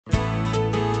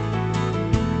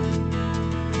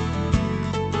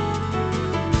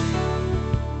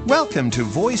Welcome to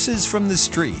Voices from the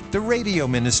Street, the radio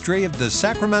ministry of the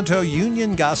Sacramento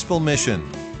Union Gospel Mission.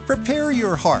 Prepare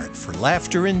your heart for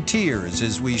laughter and tears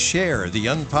as we share the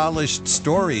unpolished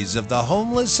stories of the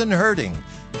homeless and hurting,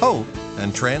 hope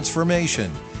and transformation.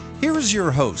 Here's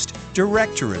your host,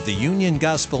 Director of the Union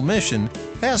Gospel Mission,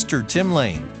 Pastor Tim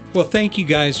Lane. Well, thank you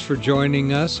guys for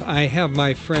joining us. I have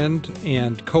my friend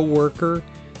and co-worker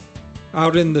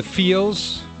out in the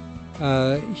fields.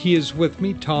 He is with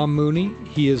me, Tom Mooney.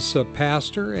 He is a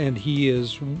pastor, and he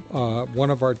is one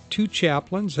of our two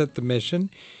chaplains at the mission.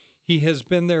 He has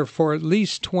been there for at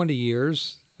least 20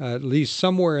 years, at least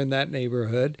somewhere in that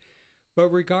neighborhood. But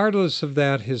regardless of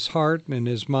that, his heart and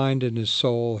his mind and his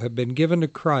soul have been given to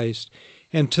Christ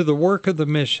and to the work of the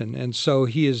mission. And so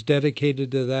he is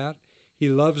dedicated to that. He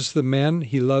loves the men.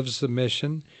 He loves the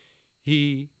mission.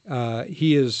 He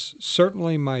is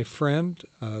certainly my friend.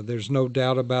 There's no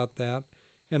doubt about that.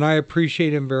 And I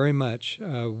appreciate him very much.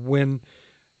 When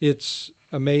it's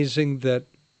amazing that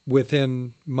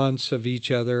within months of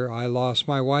each other, I lost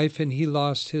my wife and he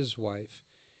lost his wife.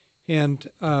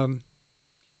 And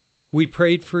we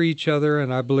prayed for each other,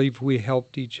 and I believe we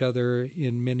helped each other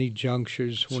in many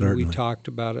junctures when Certainly. we talked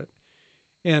about it.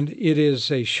 And it is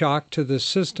a shock to the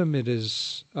system. It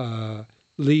is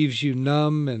leaves you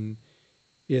numb, and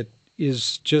it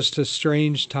is just a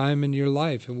strange time in your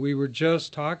life. And we were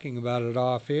just talking about it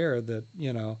off air that,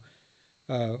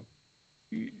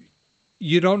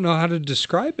 you don't know how to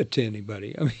describe it to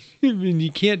anybody. I mean,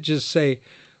 you can't just say,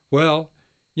 well,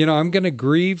 I'm going to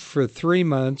grieve for 3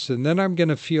 months, and then I'm going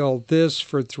to feel this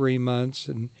for 3 months.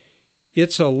 And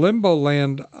it's a limbo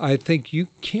land I think you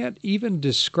can't even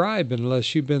describe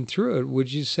unless you've been through it.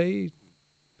 Would you say,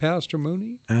 Pastor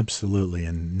Mooney? Absolutely,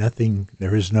 and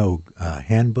there is no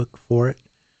handbook for it,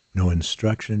 no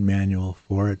instruction manual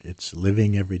for it. It's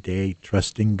living every day,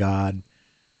 trusting God,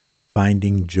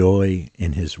 finding joy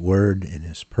in His Word, in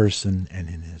His person, and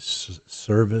in His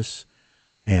service,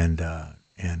 and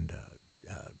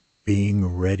being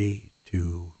ready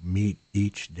to meet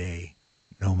each day,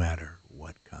 no matter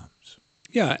what comes.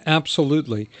 Yeah,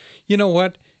 absolutely. You know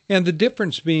what? And the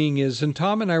difference being is, and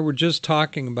Tom and I were just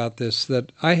talking about this,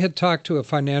 that I had talked to a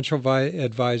financial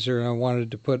advisor, and I wanted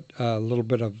to put a little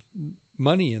bit of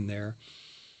money in there.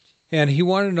 And he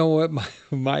wanted to know what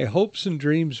my hopes and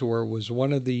dreams were, was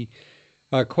one of the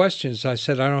questions. I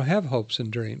said, I don't have hopes and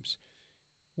dreams.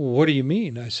 Well, what do you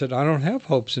mean? I said, I don't have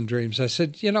hopes and dreams. I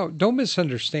said, don't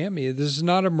misunderstand me. This is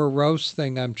not a morose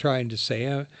thing I'm trying to say.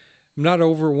 I'm not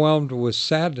overwhelmed with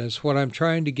sadness. What I'm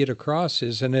trying to get across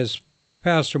is, and as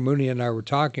Pastor Mooney and I were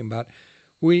talking about,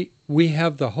 we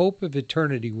have the hope of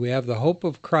eternity. We have the hope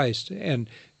of Christ, and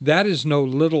that is no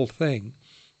little thing.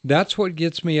 That's what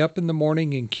gets me up in the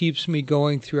morning and keeps me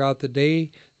going throughout the day,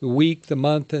 the week, the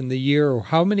month, and the year, or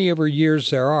how many ever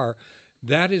years there are.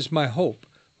 That is my hope.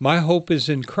 My hope is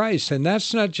in Christ, and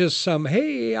that's not just some,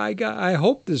 hey, I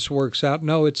hope this works out.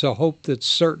 No, it's a hope that's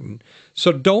certain.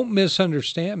 So don't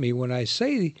misunderstand me when I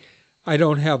say I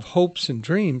don't have hopes and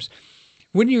dreams.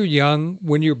 When you're young,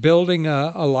 when you're building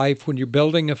a life, when you're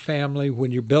building a family,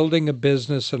 when you're building a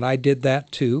business, and I did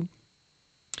that too,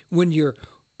 when you're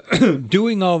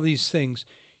doing all these things,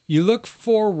 you look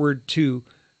forward to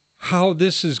how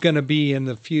this is going to be in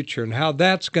the future and how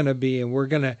that's going to be, and we're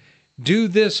going to do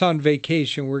this on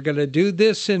vacation, we're going to do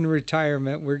this in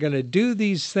retirement, we're going to do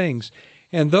these things.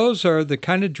 And those are the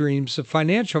kind of dreams the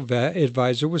financial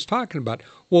advisor was talking about.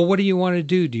 Well, what do you want to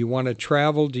do? Do you want to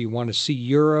travel? Do you want to see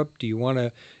Europe? Do you want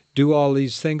to do all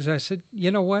these things? I said,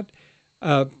 you know what?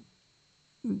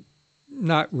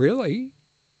 Not really.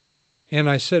 And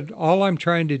I said, all I'm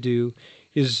trying to do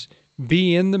is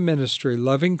be in the ministry,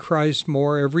 loving Christ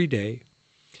more every day,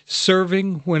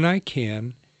 serving when I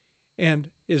can,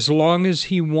 and as long as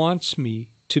He wants me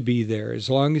to be there, as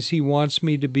long as He wants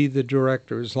me to be the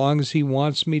director, as long as He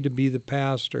wants me to be the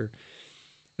pastor,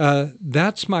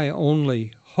 that's my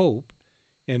only hope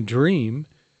and dream.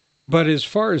 But as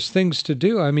far as things to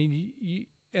do, I mean,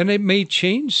 and it may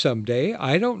change someday,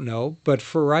 I don't know, but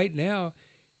for right now,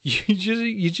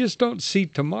 you just don't see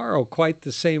tomorrow quite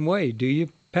the same way, do you,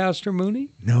 Pastor Mooney?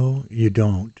 No, you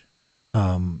don't.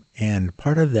 And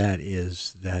part of that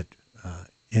is that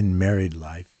in married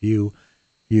life, you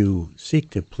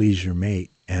seek to please your mate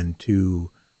and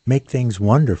to make things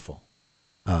wonderful.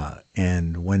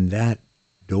 And when that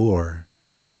door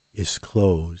is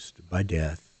closed by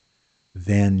death,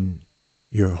 then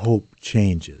your hope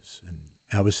changes. And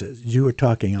as you were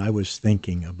talking, I was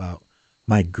thinking about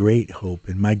my great hope,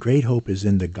 and my great hope is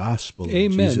in the gospel of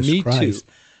Jesus Me Christ.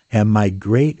 too. And my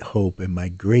great hope and my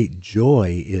great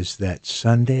joy is that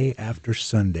Sunday after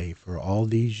Sunday for all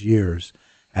these years,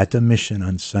 at the mission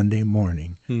on Sunday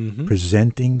morning, Mm-hmm.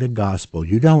 presenting the gospel.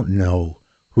 You don't know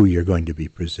who you're going to be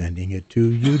presenting it to.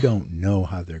 You don't know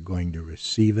how they're going to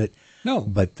receive it. No.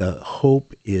 But the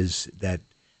hope is that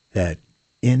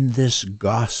in this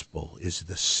gospel is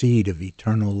the seed of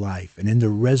eternal life, and in the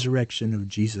resurrection of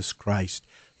Jesus Christ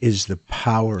is the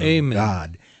power Amen. of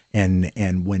God.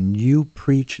 And when you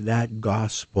preach that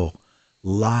gospel,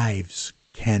 lives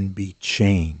can be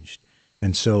changed.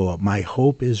 And so my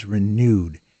hope is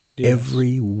renewed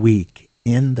every week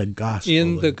in the gospel.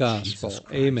 In the of gospel. Jesus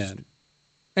Christ. Amen.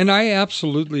 And I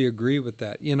absolutely agree with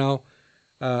that. You know,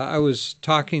 I was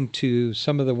talking to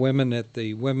some of the women at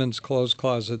the women's clothes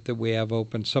closet that we have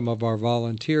open, some of our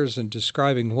volunteers, and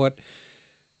describing what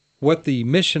the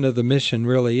mission of the mission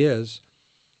really is.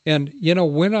 And, you know,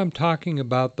 when I'm talking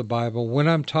about the Bible, when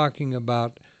I'm talking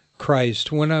about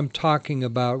Christ, when I'm talking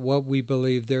about what we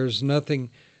believe, there's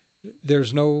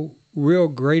no real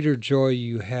greater joy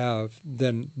you have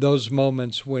than those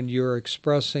moments when you're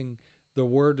expressing the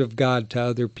Word of God to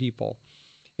other people.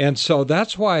 And so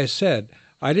that's why I said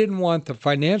I didn't want the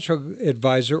financial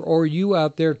advisor or you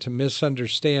out there to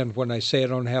misunderstand when I say I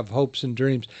don't have hopes and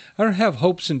dreams. I don't have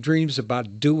hopes and dreams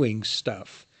about doing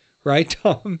stuff, right,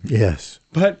 Tom? Yes.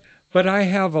 But I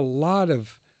have a lot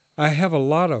of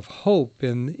hope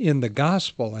in the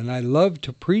gospel, and I love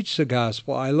to preach the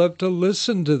gospel. I love to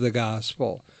listen to the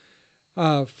gospel.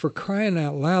 For crying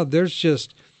out loud, there's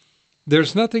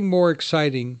nothing more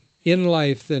exciting in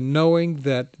life than knowing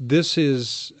that this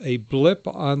is a blip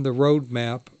on the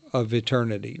roadmap of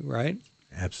eternity, right?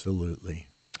 Absolutely.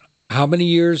 How many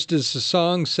years does the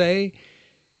song say?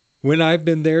 When I've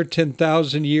been there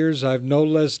 10,000 years, I've no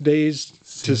less days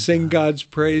to sing God's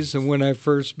praise than when I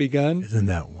first begun. Isn't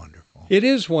that wonderful? It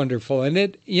is wonderful. And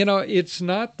it's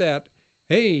not that,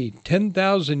 hey,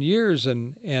 10,000 years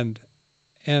and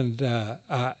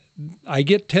I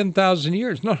get 10,000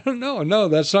 years. No,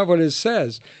 that's not what it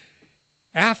says.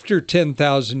 After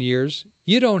 10,000 years,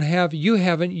 you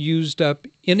haven't used up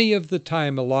any of the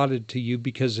time allotted to you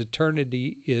because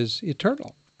eternity is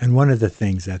eternal. And one of the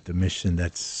things at the mission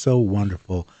that's so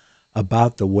wonderful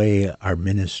about the way our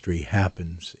ministry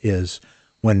happens is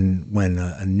when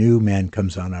a new man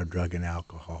comes on our drug and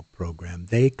alcohol program,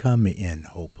 they come in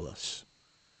hopeless.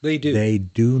 They do. They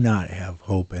do not have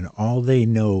hope, and all they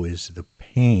know is the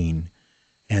pain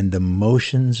and the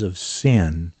motions of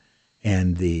sin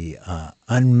and the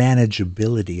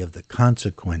unmanageability of the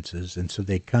consequences. And so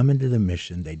they come into the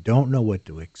mission. They don't know what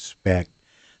to expect.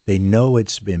 They know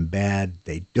it's been bad.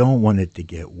 They don't want it to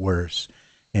get worse.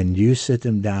 And you sit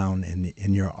them down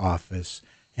in your office,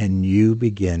 and you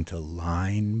begin to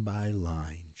line by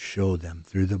line show them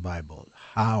through the Bible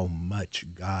how much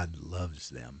God loves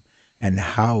them and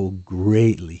how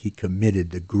greatly he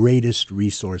committed the greatest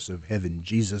resource of heaven,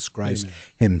 Jesus Christ Amen.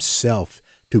 himself,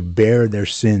 to bear their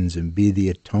sins and be the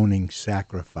atoning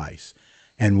sacrifice.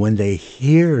 And when they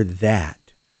hear that,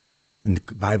 and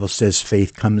the Bible says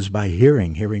faith comes by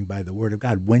hearing, hearing by the word of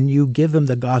God. When you give them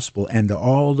the gospel and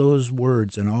all those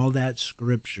words and all that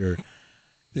scripture,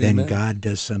 then Amen. God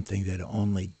does something that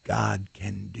only God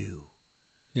can do.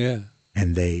 Yeah.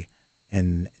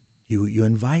 And you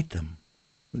invite them.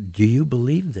 Do you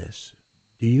believe this?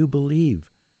 Do you believe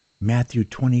Matthew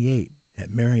 28, that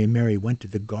Mary and Mary went to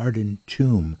the garden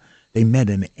tomb? They met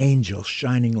an angel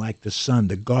shining like the sun.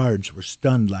 The guards were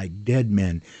stunned like dead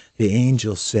men. The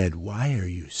angel said, "Why are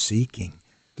you seeking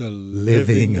The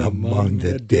living among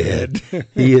the dead?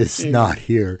 He is not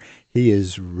here. He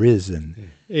is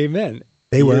risen." Amen.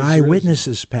 They He were is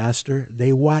eyewitnesses, Pastor.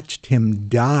 They watched him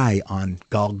die on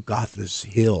Golgotha's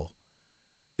hill.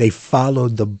 They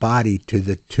followed the body to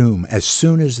the tomb. As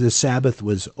soon as the Sabbath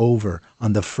was over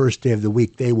on the first day of the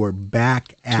week, they were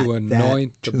back at to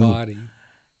anoint that the tomb. body.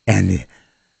 And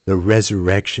the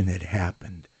resurrection had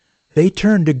happened. They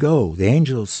turned to go. The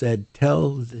angel said,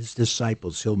 "Tell his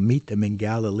disciples he'll meet them in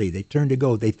Galilee." They turn to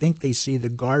go. They think they see the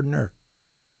gardener.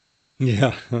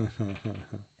 Yeah.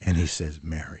 And he says,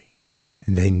 "Mary."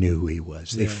 And they knew who he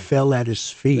was. They Yeah. fell at his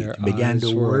feet Their and began eyes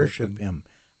to were worship opened. him.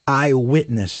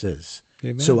 Eyewitnesses.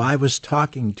 Amen. So I was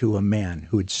talking to a man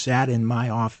who had sat in my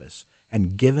office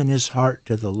and given his heart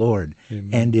to the Lord, Amen.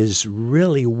 and is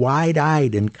really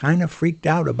wide-eyed and kind of freaked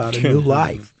out about a new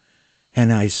life.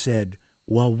 And I said,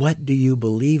 "Well, what do you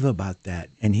believe about that?"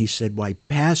 And he said, "Why,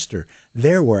 Pastor,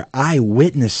 there were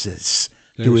eyewitnesses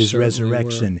to There his certainly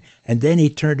resurrection." And then he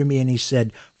turned to me and he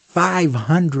said,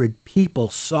 500 people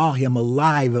saw him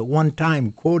alive at one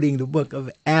time, quoting the book of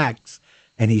Acts.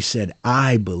 And he said,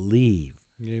 "I believe."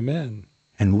 Amen.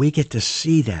 And we get to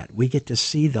see that. We get to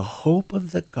see the hope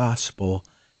of the gospel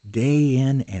day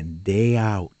in and day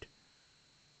out.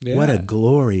 What a Yeah.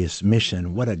 glorious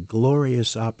mission. What a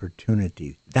glorious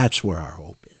opportunity. That's where our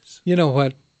hope is. You know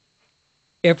what?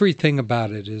 Everything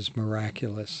about it is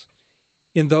miraculous.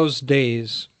 In those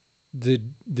days, the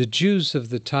Jews of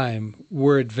the time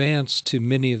were advanced to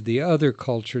many of the other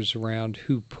cultures around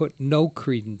who put no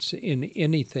credence in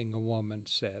anything a woman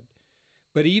said.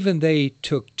 But even they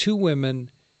took two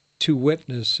women to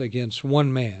witness against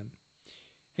one man.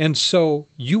 And so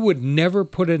you would never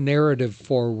put a narrative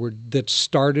forward that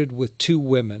started with two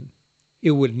women.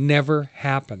 It would never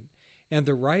happen. And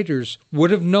the writers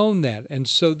would have known that. And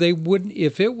so they wouldn't,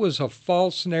 if it was a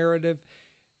false narrative,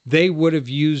 they would have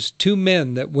used two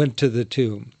men that went to the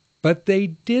tomb. But they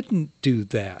didn't do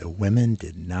that. The women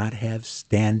did not have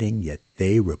standing, yet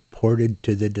they reported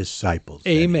to the disciples that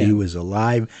Amen. he was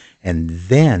alive. And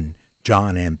then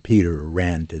John and Peter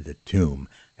ran to the tomb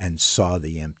and saw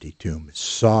the empty tomb,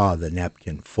 saw the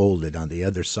napkin folded on the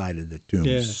other side of the tomb,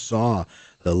 Yeah. saw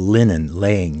the linen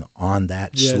laying on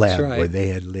that Yeah, that's slab right. where they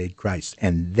had laid Christ.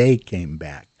 And they came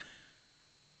back.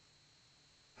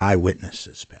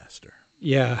 Eyewitnesses, Pastor.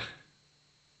 Yeah.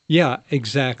 Yeah,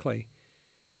 exactly.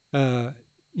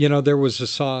 There was a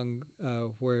song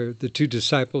where the two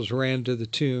disciples ran to the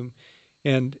tomb,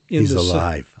 and He's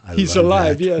alive. I He's love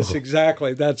alive. that. Yes, Oh.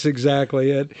 exactly. That's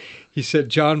exactly it. He said,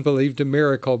 John believed a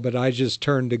miracle, but I just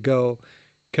turned to go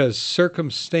because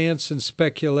circumstance and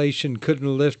speculation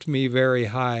couldn't lift me very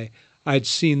high. I'd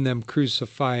seen them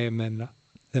crucify him, and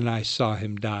then I saw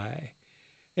him die.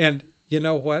 And you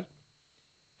know what?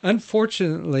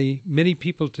 Unfortunately, many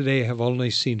people today have only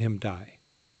seen him die.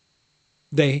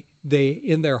 They,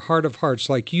 in their heart of hearts,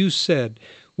 like you said,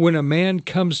 when a man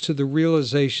comes to the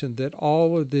realization that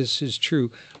all of this is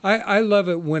true, I love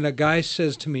it when a guy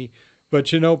says to me,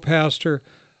 but Pastor,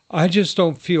 I just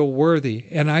don't feel worthy.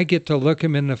 And I get to look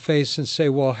him in the face and say,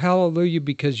 well, hallelujah,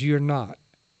 because you're not.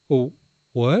 Well,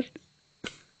 what?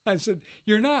 I said,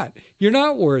 you're not. You're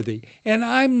not worthy. And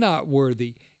I'm not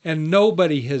worthy. And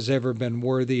nobody has ever been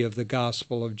worthy of the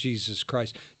gospel of Jesus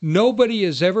Christ. Nobody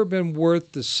has ever been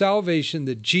worth the salvation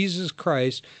that Jesus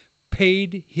Christ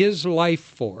paid his life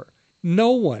for.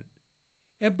 No one.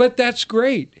 But that's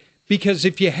great, because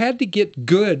if you had to get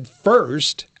good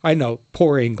first, I know,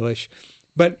 poor English,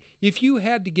 but if you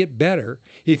had to get better,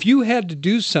 if you had to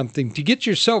do something to get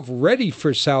yourself ready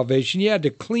for salvation, you had to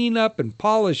clean up and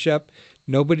polish up,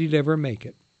 nobody'd ever make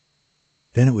it.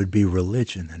 Then it would be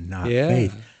religion and not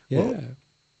faith. Yeah. Well,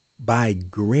 by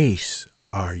grace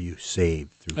are you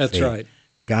saved through faith. That's right.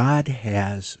 God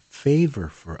has favor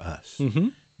for us. Mm-hmm.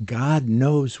 God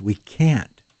knows we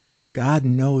can't. God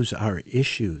knows our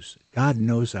issues. God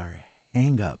knows our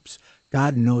hang-ups.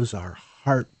 God knows our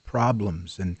heart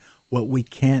problems and what we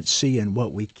can't see and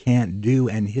what we can't do.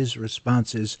 And his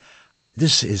response is,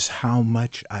 this is how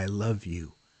much I love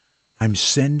you. I'm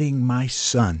sending my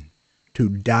son to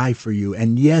die for you.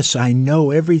 And yes, I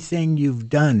know everything you've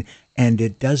done, and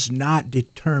it does not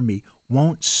deter me,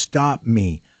 won't stop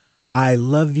me. I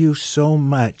love you so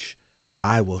much,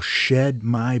 I will shed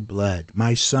my blood,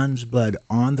 my son's blood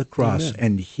on the cross, Amen.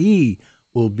 and he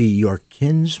will be your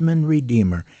kinsman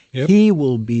redeemer. Yep. He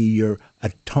will be your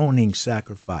atoning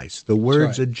sacrifice. The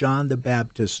words right. of John the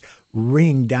Baptist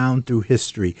ring down through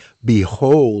history.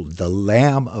 Behold, the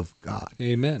Lamb of God,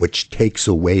 Amen. which takes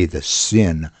away the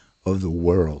sin of the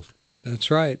world.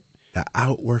 That's right. The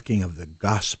outworking of the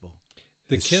gospel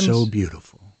The is so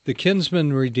beautiful. The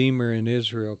kinsman redeemer in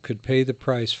Israel could pay the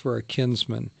price for a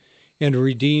kinsman and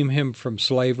redeem him from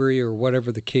slavery or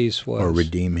whatever the case was. Or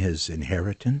redeem his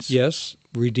inheritance. Yes,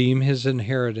 redeem his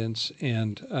inheritance.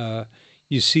 And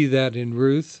you see that in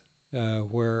Ruth,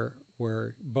 where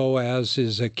Boaz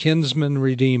is a kinsman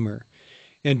redeemer.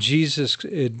 And Jesus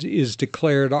is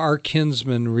declared our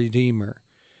kinsman redeemer.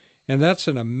 And that's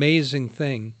an amazing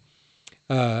thing.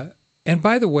 And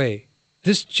by the way,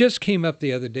 this just came up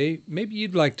the other day. Maybe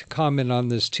you'd like to comment on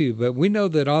this too, but we know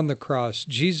that on the cross,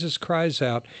 Jesus cries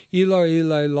out, Eloi,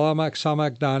 Eloi, lama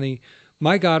sabachthani,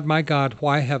 my God,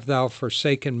 why have thou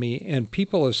forsaken me? And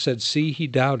people have said, see, he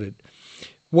doubted.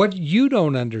 What you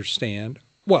don't understand,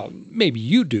 well, maybe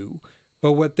you do,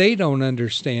 but what they don't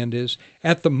understand is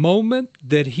at the moment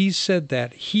that he said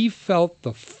that, he felt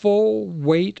the full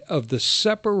weight of the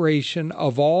separation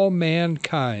of all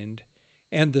mankind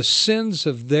and the sins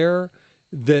of that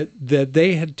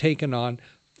they had taken on,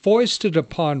 foisted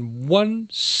upon one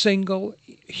single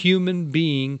human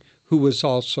being who was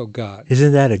also God.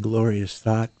 Isn't that a glorious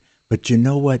thought? But you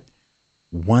know what?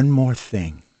 One more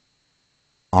thing.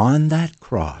 On that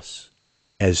cross,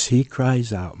 as he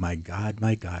cries out, my God,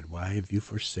 why have you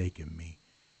forsaken me?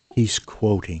 He's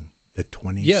quoting the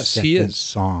 22nd Yes, he is.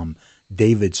 Psalm,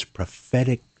 David's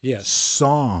prophetic Yes.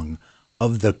 song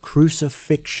of the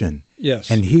crucifixion. Yes.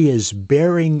 And he is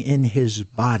bearing in his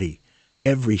body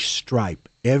every stripe,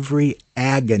 every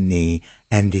agony,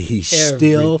 and he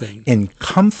still, Everything. in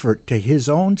comfort to his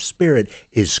own spirit,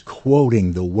 is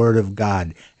quoting the word of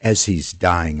God as he's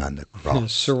dying on the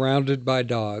cross. Surrounded by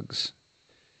dogs.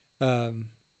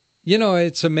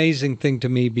 It's an amazing thing to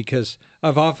me because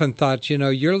I've often thought,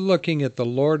 you're looking at the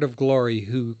Lord of glory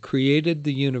who created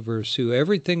the universe, who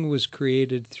everything was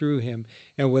created through him,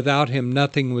 and without him,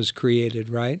 nothing was created,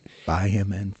 right? By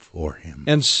him and for him.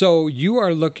 And so you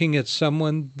are looking at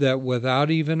someone that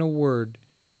without even a word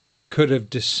could have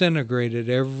disintegrated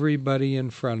everybody in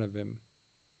front of him,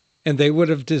 and they would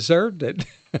have deserved it.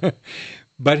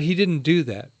 But he didn't do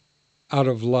that out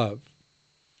of love.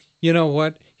 You know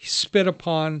what? He spit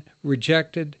upon,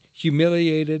 rejected,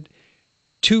 humiliated,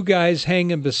 two guys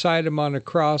hanging beside him on a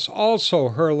cross, also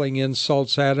hurling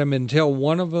insults at him until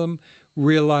one of them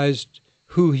realized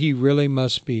who he really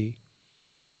must be.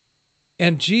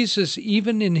 And Jesus,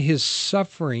 even in his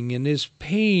suffering, in his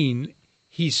pain,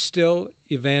 he still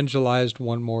evangelized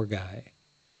one more guy.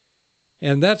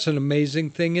 And that's an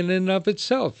amazing thing in and of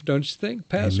itself, don't you think,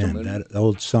 Pastor Amen. Mooney? That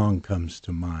old song comes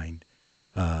to mind.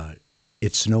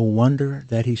 It's no wonder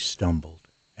that he stumbled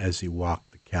as he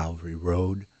walked the Calvary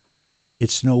road.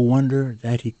 It's no wonder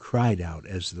that he cried out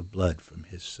as the blood from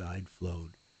his side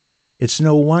flowed. It's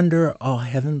no wonder all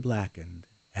heaven blackened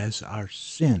as our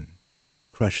sin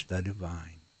crushed the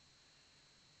divine.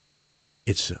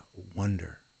 It's a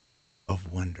wonder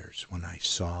of wonders when I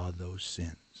saw those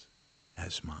sins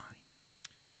as mine.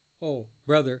 Oh,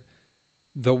 brother,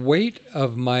 the weight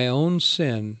of my own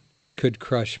sin could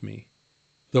crush me.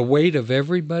 The weight of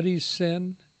everybody's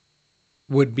sin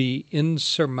would be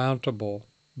insurmountable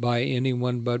by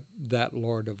anyone but that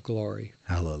Lord of glory.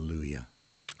 Hallelujah.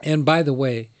 And by the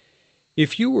way,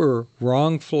 if you were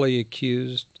wrongfully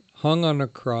accused, hung on a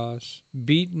cross,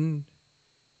 beaten,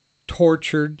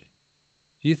 tortured,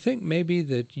 do you think maybe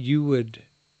that you would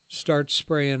start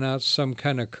spraying out some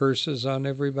kind of curses on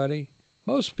everybody?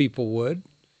 Most people would.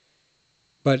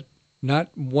 But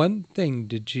not one thing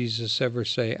did Jesus ever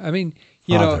say. I mean,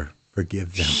 Father,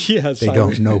 forgive them. Yes, they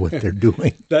don't know what they're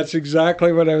doing. That's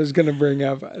exactly what I was going to bring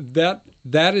up. That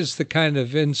is the kind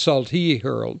of insult he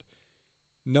hurled.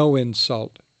 No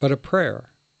insult, but a prayer.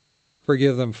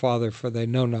 Forgive them, Father, for they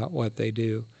know not what they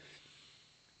do.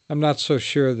 I'm not so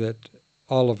sure that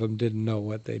all of them didn't know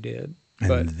what they did.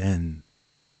 And then,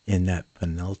 in that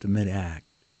penultimate act,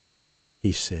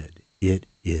 he said, "It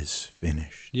is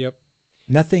finished." Yep.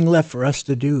 Nothing left for us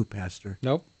to do, Pastor.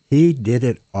 Nope. He did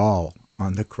it all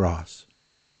on the cross.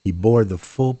 He bore the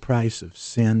full price of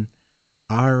sin.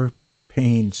 Our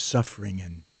pain, suffering,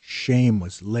 and shame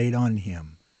was laid on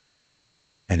him.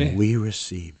 And we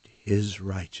received his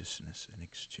righteousness in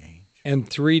exchange. And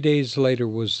 3 days later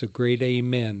was the great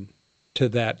amen to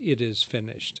that "it is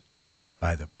finished."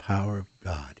 By the power of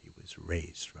God, he was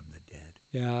raised from the dead.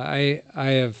 Yeah, I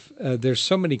have, there's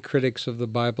so many critics of the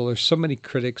Bible. There's so many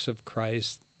critics of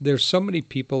Christ. There's so many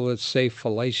people that say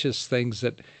fallacious things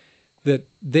that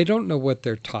they don't know what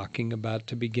they're talking about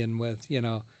to begin with.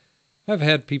 I've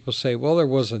had people say, well, there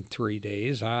wasn't 3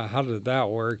 days. How did that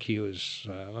work? He was,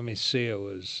 let me see, it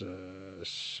was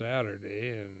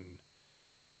Saturday. And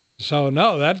so,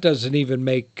 no, that doesn't even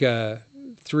make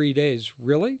 3 days.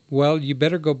 Really? Well, you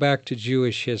better go back to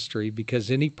Jewish history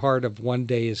because any part of one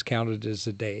day is counted as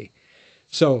a day.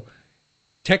 So,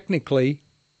 technically,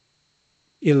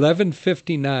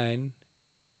 11:59,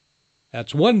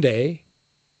 that's 1 day.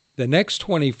 The next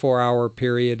 24-hour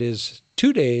period is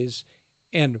 2 days,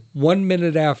 and 1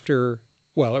 minute after,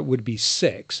 well, it would be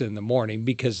 6 in the morning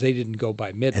because they didn't go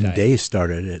by midnight. And day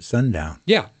started at sundown.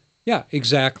 Yeah,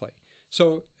 exactly.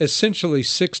 So essentially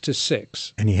 6 to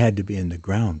 6. And he had to be in the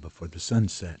ground before the sun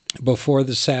set. Before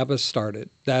the Sabbath started.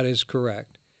 That is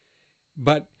correct.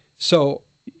 But so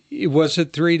was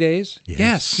it 3 days?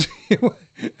 Yes.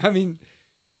 I mean,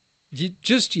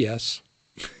 just yes.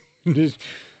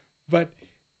 But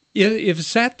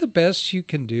is that the best you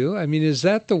can do? I mean, is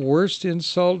that the worst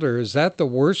insult, or is that the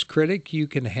worst critic you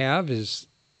can have, is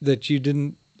that you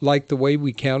didn't like the way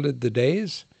we counted the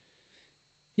days?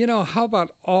 How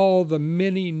about all the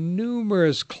many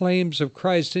numerous claims of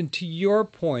Christ? And to your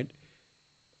point,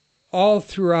 all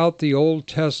throughout the Old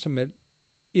Testament,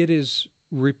 it is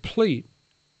replete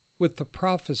with the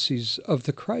prophecies of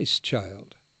the Christ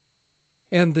child.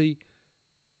 And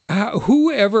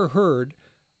who ever heard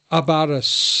about a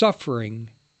suffering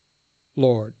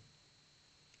Lord?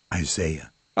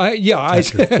 Isaiah.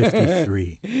 Chapter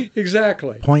 53.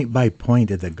 Exactly. Point by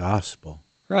point of the gospel.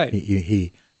 Right.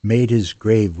 He made his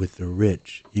grave with the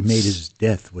rich. He made his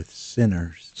death with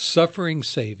sinners. Suffering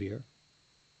Savior.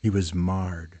 He was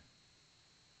marred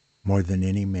more than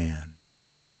any man.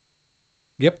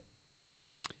 Yep.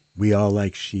 We all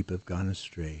like sheep have gone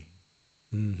astray.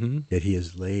 Mm-hmm. Yet he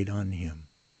has laid on him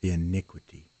the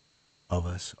iniquity of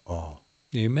us all.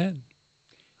 Amen.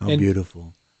 How And,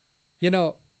 beautiful. You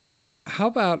know, how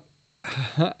about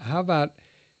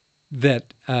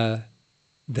that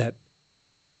that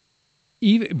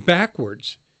even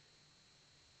backwards,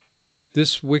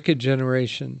 this wicked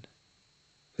generation,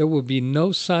 there will be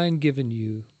no sign given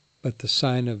you but the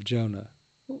sign of Jonah.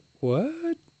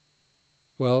 What?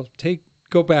 Well,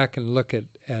 go back and look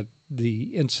at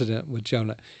the incident with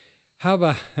Jonah.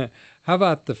 How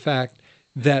about the fact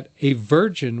that a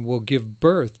virgin will give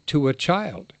birth to a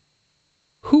child?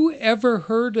 Who ever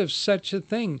heard of such a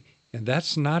thing? And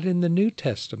that's not in the New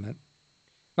Testament.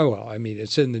 Oh, well, I mean,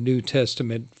 it's in the New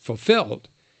Testament fulfilled.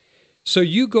 So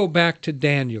you go back to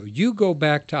Daniel, you go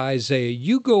back to Isaiah,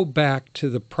 you go back to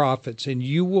the prophets, and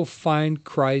you will find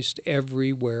Christ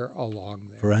everywhere along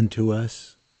there. For unto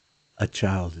us a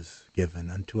child is given,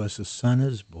 unto us a son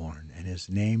is born, and his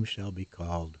name shall be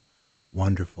called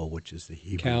Wonderful, which is the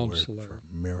Hebrew Counselor. word for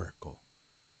miracle.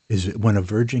 Is it, when a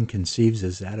virgin conceives,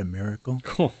 is that a miracle?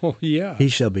 Oh, yeah. He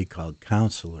shall be called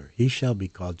Counselor. He shall be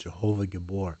called Jehovah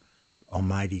Gabor,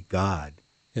 Almighty God.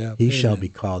 Yeah, He shall amen. be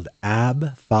called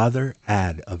Ab, Father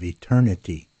Ad of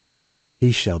eternity.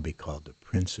 He shall be called the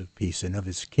Prince of Peace, and of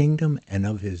his kingdom and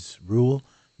of his rule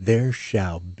there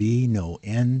shall be no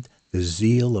end. The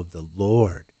zeal of the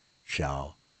Lord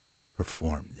shall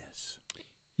perform this.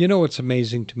 You know what's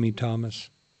amazing to me, Thomas?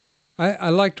 I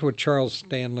liked what Charles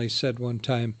Stanley said one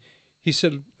time. He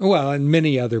said, well, and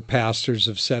many other pastors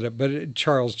have said it, but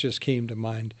Charles just came to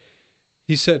mind.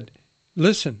 He said,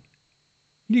 listen,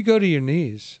 you go to your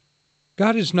knees.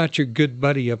 God is not your good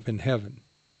buddy up in heaven.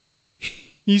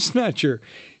 He's not your,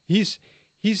 he's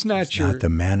not your. Not the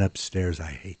man upstairs.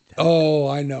 I hate that. Oh,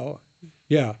 I know.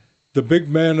 Yeah. The big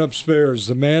man upstairs,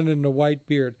 the man in the white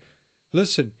beard.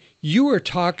 Listen, you are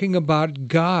talking about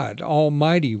God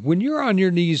Almighty. When you're on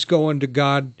your knees going to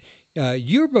God,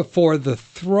 you're before the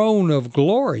throne of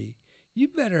glory. You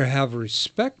better have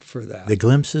respect for that. The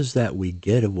glimpses that we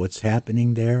get of what's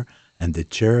happening there, and the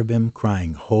cherubim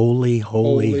crying, Holy,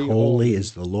 holy, holy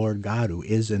is the Lord God who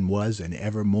is and was and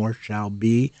evermore shall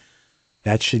be,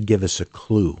 that should give us a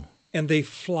clue. And they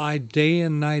fly day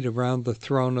and night around the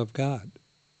throne of God.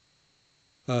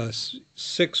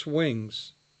 6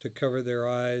 wings to cover their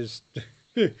eyes.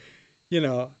 You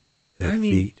know, Their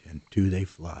feet, and 2 they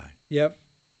fly. Yep.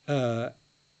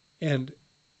 And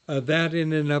that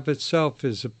in and of itself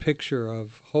is a picture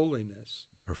of holiness.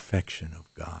 Perfection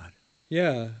of God.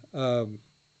 Yeah.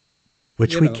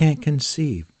 Which we can't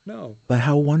conceive. No. But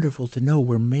how wonderful to know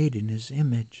we're made in his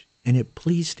image, and it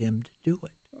pleased him to do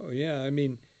it. Oh, yeah. I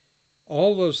mean,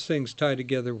 all those things tie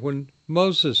together. When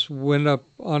Moses went up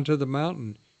onto the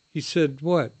mountain, he said,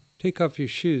 what? Take off your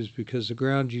shoes because the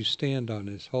ground you stand on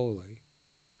is holy.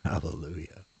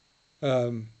 Hallelujah.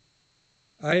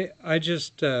 I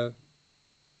just,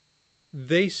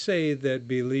 they say that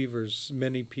believers,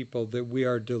 many people, that we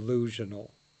are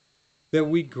delusional, that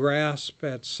we grasp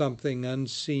at something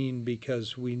unseen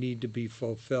because we need to be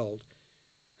fulfilled.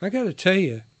 I got to tell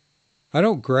you, I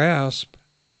don't grasp,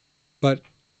 but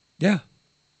yeah.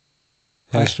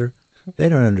 Pastor, they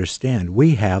don't understand.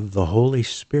 We have the Holy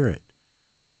Spirit,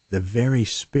 the very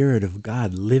Spirit of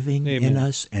God living Amen. in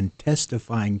us and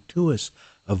testifying to us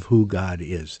of who God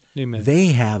is. Amen. They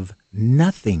have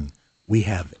nothing. We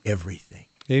have everything.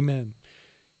 Amen.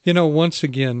 You know, once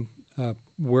again,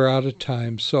 we're out of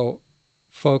time. So,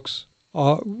 folks,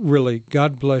 really,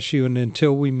 God bless you. And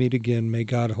until we meet again, may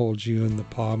God hold you in the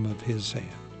palm of his hand.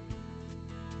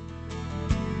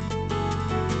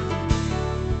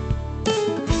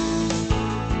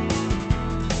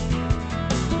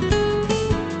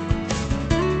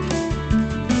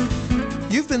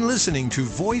 You've been listening to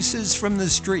Voices from the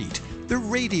Street, the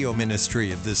radio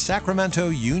ministry of the Sacramento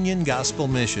Union Gospel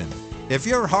Mission. If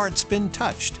your heart's been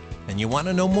touched and you want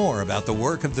to know more about the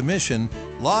work of the mission,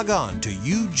 log on to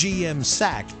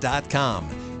ugmsac.com,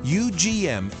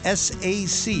 ugmsac.com.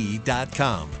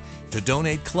 To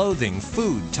donate clothing,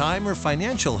 food, time, or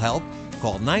financial help,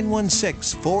 call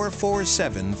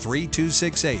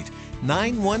 916-447-3268,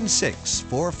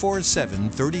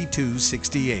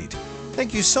 916-447-3268.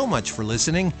 Thank you so much for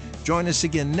listening. Join us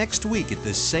again next week at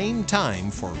the same time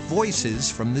for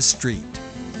Voices from the Street.